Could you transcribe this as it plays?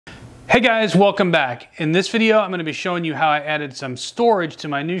Hey guys, welcome back. In this video, I'm going to be showing you how I added some storage to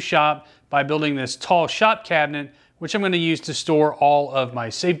my new shop by building this tall shop cabinet, which I'm going to use to store all of my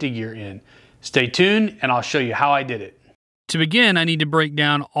safety gear in. Stay tuned and I'll show you how I did it. To begin, I need to break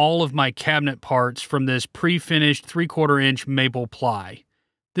down all of my cabinet parts from this pre-finished 3/4 inch maple ply.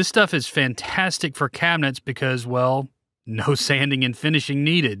 This stuff is fantastic for cabinets because, well, no sanding and finishing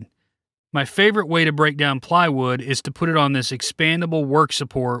needed. My favorite way to break down plywood is to put it on this expandable work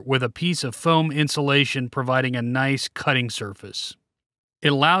support with a piece of foam insulation providing a nice cutting surface.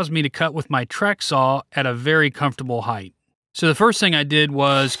 It allows me to cut with my track saw at a very comfortable height. So the first thing I did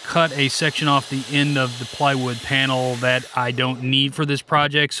was cut a section off the end of the plywood panel that I don't need for this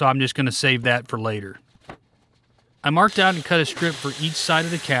project, so I'm just going to save that for later. I marked out and cut a strip for each side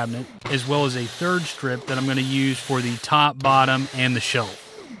of the cabinet, as well as a third strip that I'm going to use for the top, bottom, and the shelf.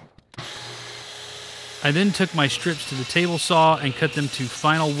 I then took my strips to the table saw and cut them to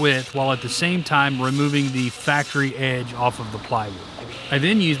final width while at the same time removing the factory edge off of the plywood. I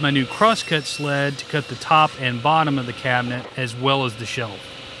then used my new crosscut sled to cut the top and bottom of the cabinet as well as the shelf.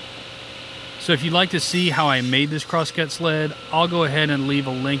 So if you'd like to see how I made this crosscut sled, I'll go ahead and leave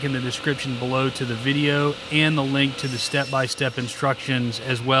a link in the description below to the video and the link to the step-by-step instructions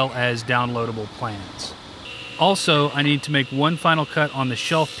as well as downloadable plans. Also, I need to make one final cut on the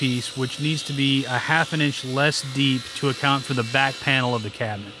shelf piece, which needs to be a 1/2 inch less deep to account for the back panel of the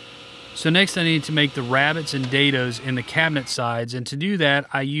cabinet. So next I need to make the rabbets and dados in the cabinet sides, and to do that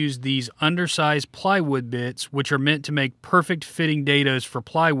I used these undersized plywood bits, which are meant to make perfect fitting dados for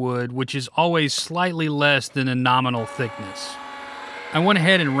plywood, which is always slightly less than a nominal thickness. I went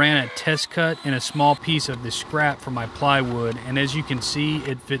ahead and ran a test cut in a small piece of the scrap from my plywood, and as you can see,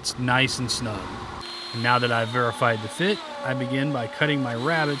 it fits nice and snug. Now that I've verified the fit, I begin by cutting my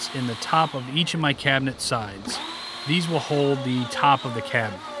rabbets in the top of each of my cabinet sides. These will hold the top of the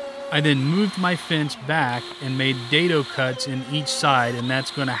cabinet. I then moved my fence back and made dado cuts in each side, and that's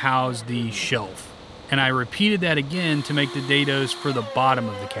going to house the shelf. And I repeated that again to make the dados for the bottom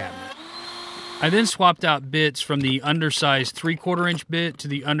of the cabinet. I then swapped out bits from the undersized 3/4 inch bit to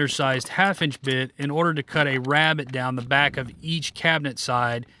the undersized 1/2 inch bit in order to cut a rabbet down the back of each cabinet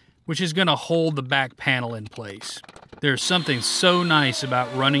side, which is going to hold the back panel in place. There's something so nice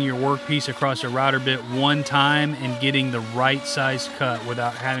about running your workpiece across a router bit one time and getting the right size cut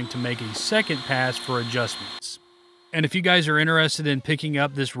without having to make a second pass for adjustments. And if you guys are interested in picking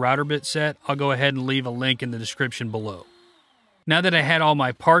up this router bit set, I'll go ahead and leave a link in the description below. Now that I had all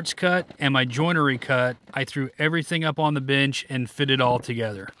my parts cut and my joinery cut, I threw everything up on the bench and fit it all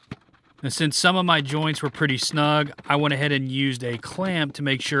together. And since some of my joints were pretty snug, I went ahead and used a clamp to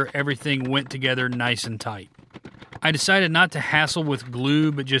make sure everything went together nice and tight. I decided not to hassle with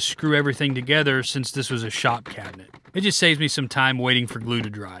glue, but just screw everything together since this was a shop cabinet. It just saves me some time waiting for glue to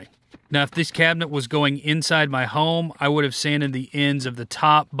dry. Now, if this cabinet was going inside my home, I would have sanded the ends of the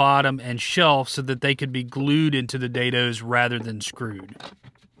top, bottom, and shelf so that they could be glued into the dados rather than screwed.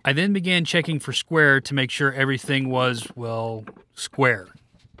 I then began checking for square to make sure everything was, well, square.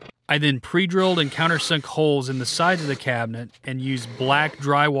 I then pre-drilled and countersunk holes in the sides of the cabinet and used black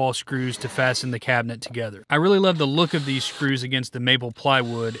drywall screws to fasten the cabinet together. I really love the look of these screws against the maple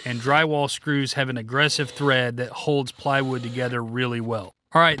plywood, and drywall screws have an aggressive thread that holds plywood together really well.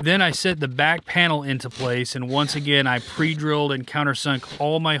 Alright, then I set the back panel into place, and once again I pre-drilled and countersunk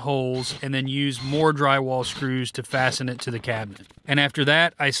all my holes and then used more drywall screws to fasten it to the cabinet. And after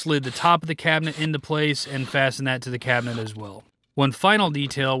that, I slid the top of the cabinet into place and fastened that to the cabinet as well. One final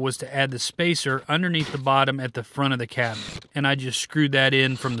detail was to add the spacer underneath the bottom at the front of the cabinet, and I just screwed that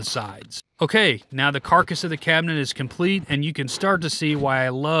in from the sides. Okay, now the carcass of the cabinet is complete, and you can start to see why I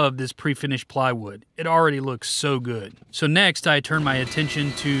love this pre-finished plywood. It already looks so good. So next I turned my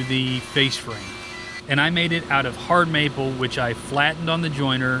attention to the face frame, and I made it out of hard maple, which I flattened on the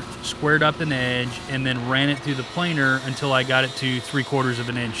joiner, squared up an edge, and then ran it through the planer until I got it to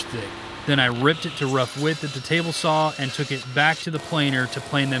 3/4 inch thick. Then I ripped it to rough width at the table saw and took it back to the planer to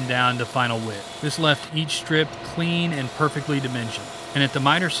plane them down to final width. This left each strip clean and perfectly dimensioned. And at the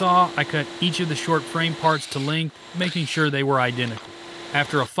miter saw, I cut each of the short frame parts to length, making sure they were identical.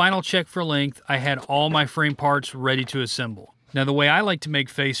 After a final check for length, I had all my frame parts ready to assemble. Now the way I like to make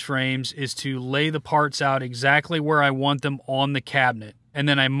face frames is to lay the parts out exactly where I want them on the cabinet. And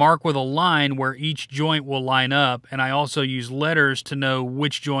then I mark with a line where each joint will line up, and I also use letters to know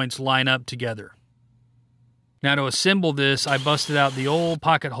which joints line up together. Now to assemble this, I busted out the old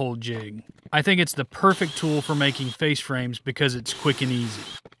pocket hole jig. I think it's the perfect tool for making face frames because it's quick and easy.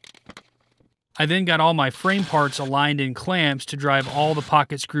 I then got all my frame parts aligned in clamps to drive all the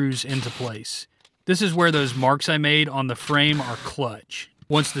pocket screws into place. This is where those marks I made on the frame are clutch.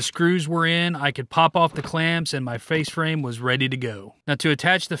 Once the screws were in, I could pop off the clamps and my face frame was ready to go. Now to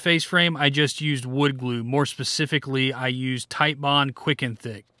attach the face frame, I just used wood glue. More specifically, I used Titebond Quick and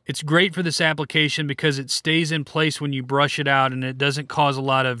Thick. It's great for this application because it stays in place when you brush it out and it doesn't cause a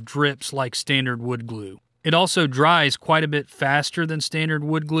lot of drips like standard wood glue. It also dries quite a bit faster than standard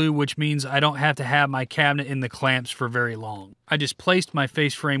wood glue, which means I don't have to have my cabinet in the clamps for very long. I just placed my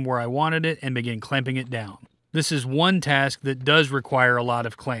face frame where I wanted it and began clamping it down. This is one task that does require a lot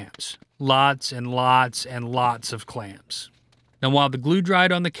of clamps. Lots and lots and lots of clamps. Now while the glue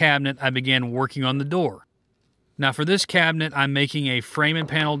dried on the cabinet, I began working on the door. Now for this cabinet, I'm making a frame and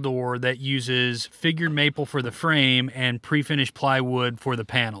panel door that uses figured maple for the frame and pre-finished plywood for the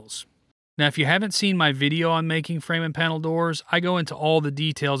panels. Now if you haven't seen my video on making frame and panel doors, I go into all the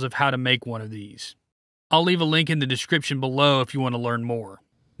details of how to make one of these. I'll leave a link in the description below if you want to learn more.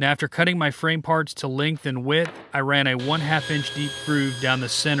 Now after cutting my frame parts to length and width, I ran a 1/2 inch deep groove down the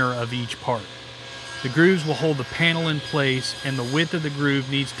center of each part. The grooves will hold the panel in place, and the width of the groove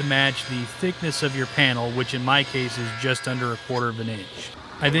needs to match the thickness of your panel, which in my case is just under 1/4 inch.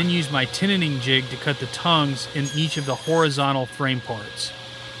 I then used my tenon jig to cut the tongues in each of the horizontal frame parts.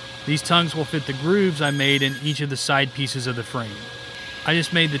 These tongues will fit the grooves I made in each of the side pieces of the frame. I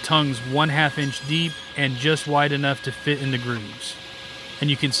just made the tongues 1/2 inch deep and just wide enough to fit in the grooves. And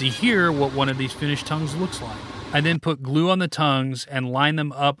you can see here what one of these finished tongues looks like. I then put glue on the tongues and lined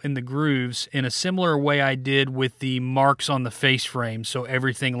them up in the grooves in a similar way I did with the marks on the face frame, so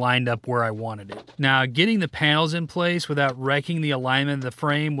everything lined up where I wanted it. Now, getting the panels in place without wrecking the alignment of the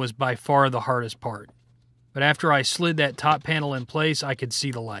frame was by far the hardest part. But after I slid that top panel in place, I could see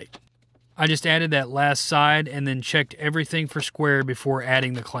the light. I just added that last side and then checked everything for square before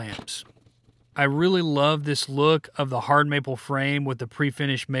adding the clamps. I really love this look of the hard maple frame with the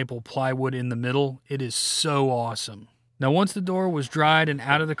pre-finished maple plywood in the middle. It is so awesome. Now once the door was dried and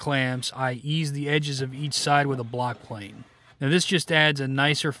out of the clamps, I eased the edges of each side with a block plane. Now this just adds a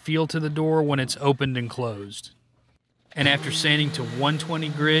nicer feel to the door when it's opened and closed. And after sanding to 120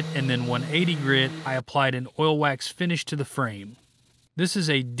 grit and then 180 grit, I applied an oil wax finish to the frame. This is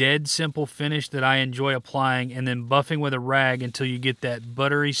a dead simple finish that I enjoy applying and then buffing with a rag until you get that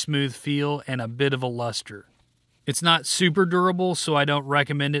buttery smooth feel and a bit of a luster. It's not super durable, so I don't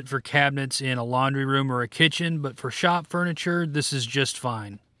recommend it for cabinets in a laundry room or a kitchen, but for shop furniture, this is just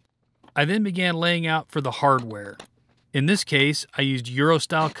fine. I then began laying out for the hardware. In this case, I used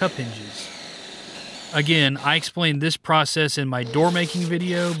Euro-style cup hinges. Again, I explained this process in my door making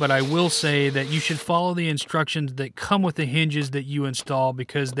video, but I will say that you should follow the instructions that come with the hinges that you install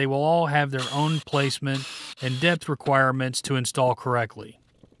because they will all have their own placement and depth requirements to install correctly.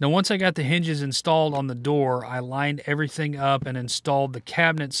 Now once I got the hinges installed on the door, I lined everything up and installed the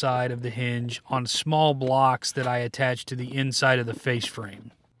cabinet side of the hinge on small blocks that I attached to the inside of the face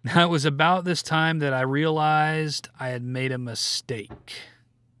frame. Now it was about this time that I realized I had made a mistake.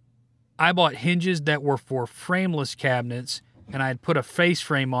 I bought hinges that were for frameless cabinets, and I had put a face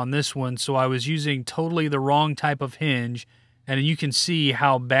frame on this one, so I was using totally the wrong type of hinge, and you can see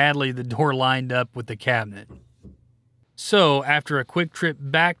how badly the door lined up with the cabinet. So, after a quick trip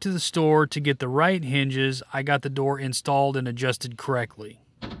back to the store to get the right hinges, I got the door installed and adjusted correctly.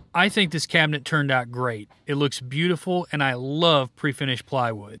 I think this cabinet turned out great. It looks beautiful, and I love pre-finished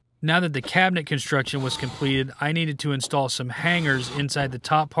plywood. Now that the cabinet construction was completed, I needed to install some hangers inside the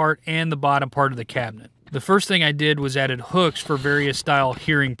top part and the bottom part of the cabinet. The first thing I did was added hooks for various style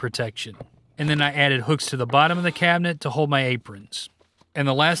hearing protection. And then I added hooks to the bottom of the cabinet to hold my aprons. And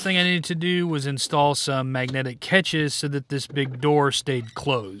the last thing I needed to do was install some magnetic catches so that this big door stayed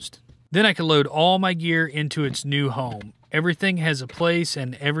closed. Then I could load all my gear into its new home. Everything has a place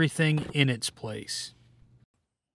and everything in its place.